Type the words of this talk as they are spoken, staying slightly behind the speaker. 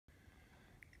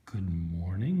Good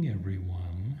morning,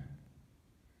 everyone.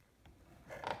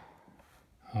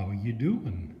 How are you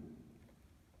doing?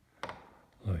 I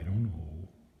don't know.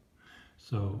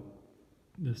 So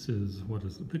this is, what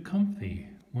is it? The Comfy.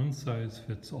 One size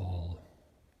fits all.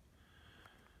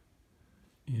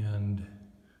 And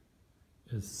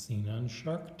is seen on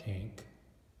Shark Tank.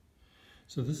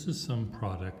 So this is some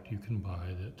product you can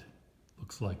buy that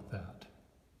looks like that.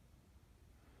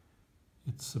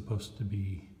 It's supposed to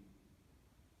be,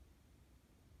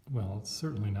 well, it's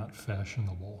certainly not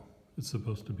fashionable. It's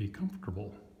supposed to be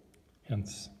comfortable,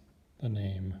 hence the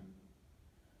name.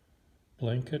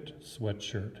 Blanket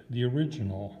sweatshirt, the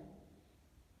original.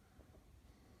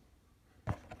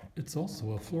 It's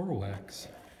also a floor wax.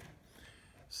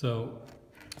 So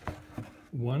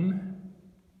one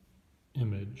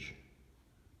image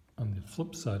on the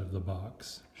flip side of the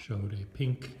box showed a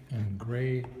pink and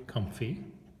gray comfy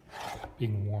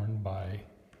being worn by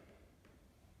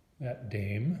that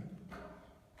dame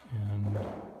and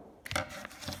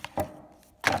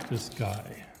this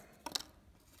guy.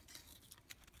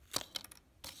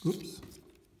 Oops.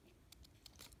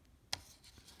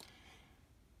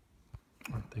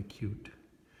 Aren't they cute?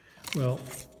 Well,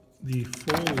 the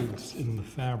folds in the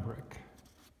fabric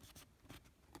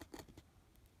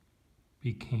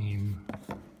became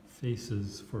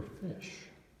faces for fish.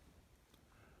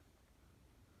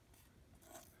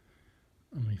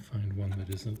 Let me find one that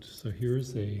isn't. So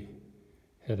here's a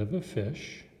head of a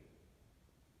fish.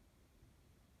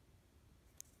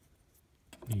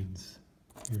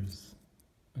 Here's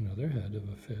another head of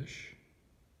a fish.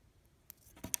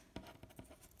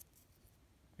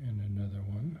 And another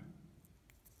one.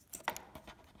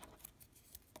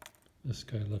 This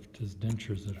guy left his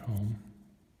dentures at home.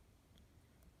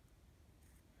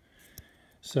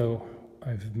 So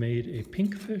I've made a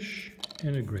pink fish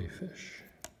and a gray fish.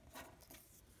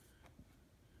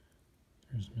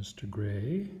 There's Mr.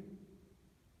 Gray.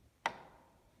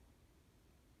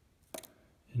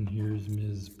 And here's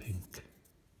Ms. Pink.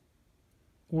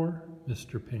 Or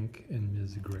Mr. Pink and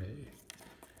Ms. Gray.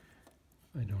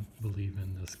 I don't believe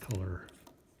in this color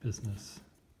business.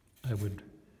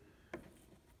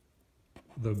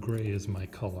 Though gray is my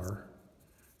color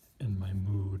and my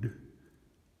mood,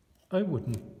 I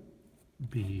wouldn't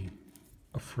be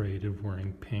afraid of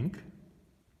wearing pink.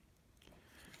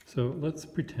 So let's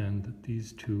pretend that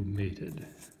these two mated.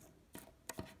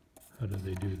 How do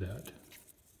they do that?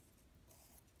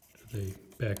 Do they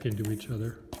back into each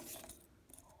other?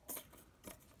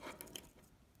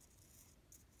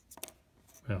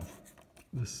 Well,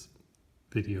 this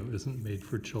video isn't made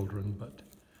for children, but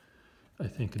I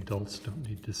think adults don't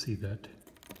need to see that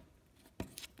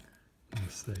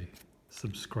unless they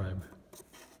subscribe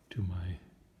to my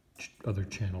other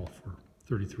channel for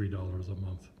 $33 a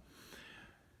month.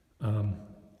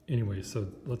 Anyway, so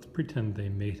let's pretend they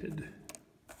mated.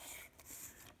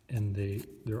 And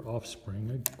their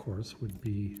offspring, of course, would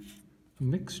be a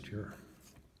mixture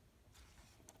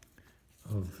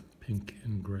of pink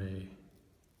and gray.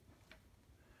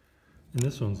 And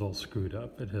this one's all screwed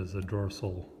up. It has a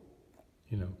dorsal,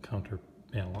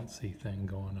 counterbalance-y thing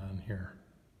going on here.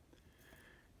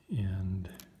 And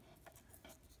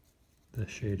the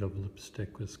shade of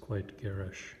lipstick was quite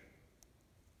garish.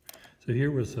 So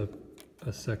here was a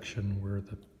section where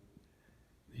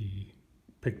the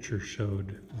picture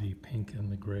showed the pink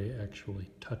and the gray actually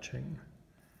touching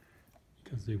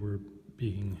because they were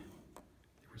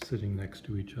sitting next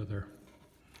to each other.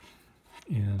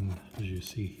 And as you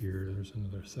see here, there's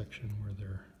another section where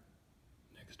they're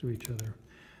next to each other.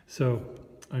 So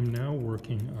I'm now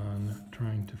working on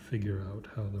trying to figure out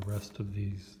how the rest of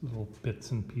these little bits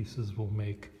and pieces will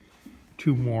make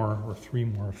 2 more or 3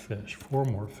 more fish, 4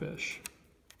 more fish.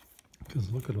 Because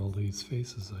look at all these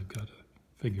faces I've got to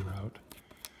figure out.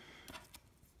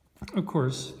 Of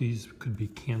course, these could be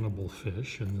cannibal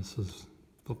fish, and this is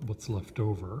what's left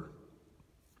over.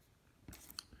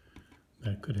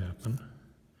 That could happen.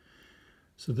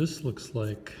 So this looks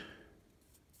like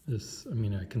this. I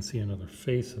mean, I can see another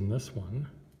face in this one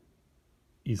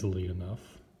easily enough,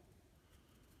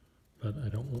 but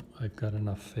I've got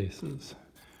enough faces.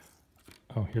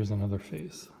 Oh, here's another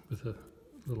face with a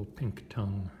little pink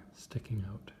tongue sticking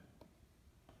out.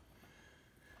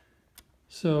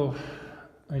 So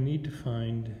I need to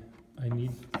find, I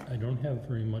don't have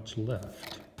very much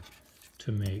left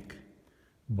to make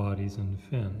bodies and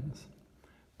fins,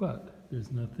 but there's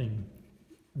no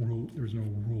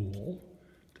rule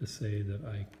to say that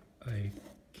I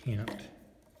can't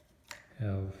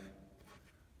have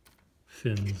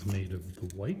fins made of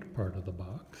the white part of the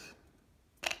box.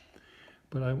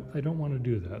 But I don't want to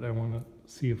do that. I want to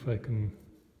see if I can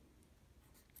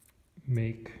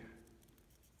make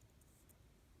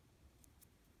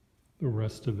the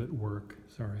rest of it work.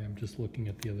 Sorry, I'm just looking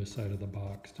at the other side of the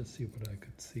box to see what I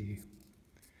could see.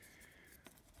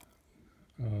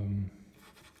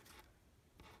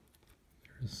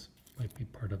 There's might be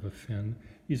part of a fin.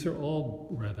 These are all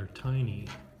rather tiny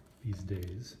these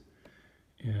days.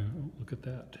 And oh, look at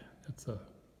that. That's a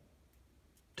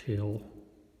tail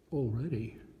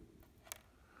already.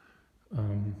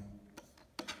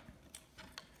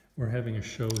 We're having a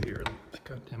show here.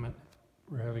 God damn it.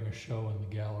 We're having a show in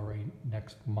the gallery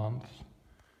next month.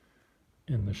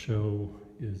 And the show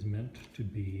is meant to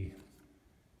be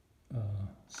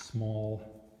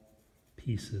small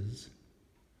pieces.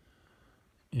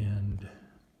 And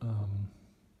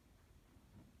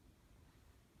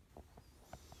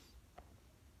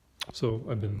so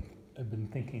I've been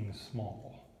thinking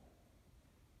small.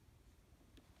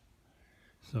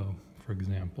 So, for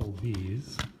example,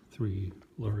 these three,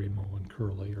 Larry, Moe, and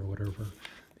Curly, or whatever,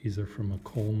 these are from a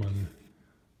Coleman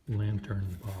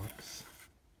lantern box.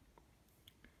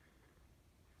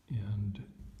 And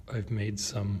I've made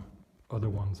some other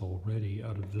ones already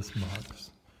out of this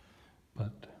box.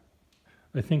 But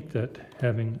I think that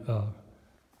having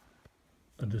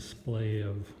a display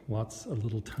of a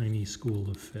little tiny school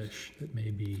of fish that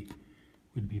maybe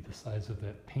would be the size of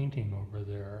that painting over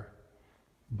there,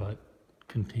 but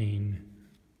contain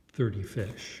 30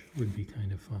 fish would be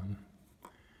kind of fun.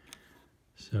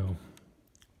 So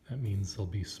that means they'll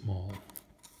be small.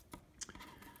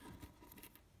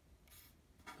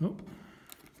 Oh,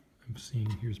 I'm seeing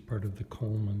here's part of the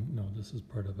Coleman. No, this is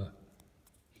part of a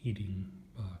heating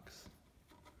box.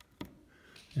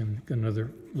 And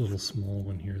another little small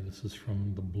one here. This is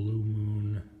from the Blue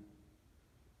Moon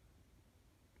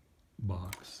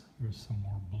box. Here's some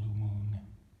more Blue Moon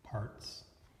parts.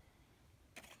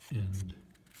 And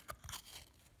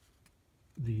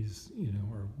these,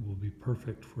 will be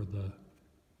perfect for the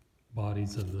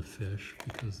bodies of the fish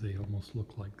because they almost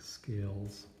look like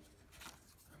scales.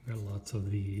 I've got lots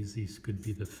of these. These could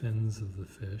be the fins of the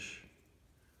fish.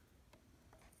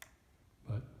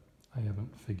 But I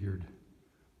haven't figured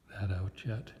that out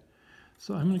yet.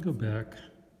 So I'm going to go back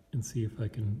and see if I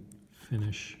can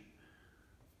finish.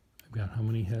 I've got how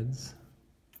many heads?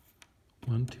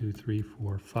 1, 2, 3,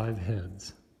 4, 5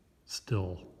 heads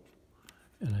still.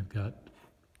 And I've got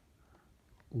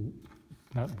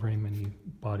not very many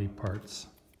body parts.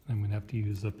 I'm going to have to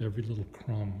use up every little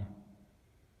crumb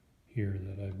here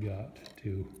that I've got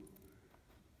to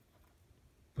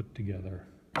put together.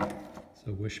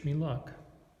 So wish me luck.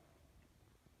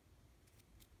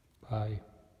 Bye.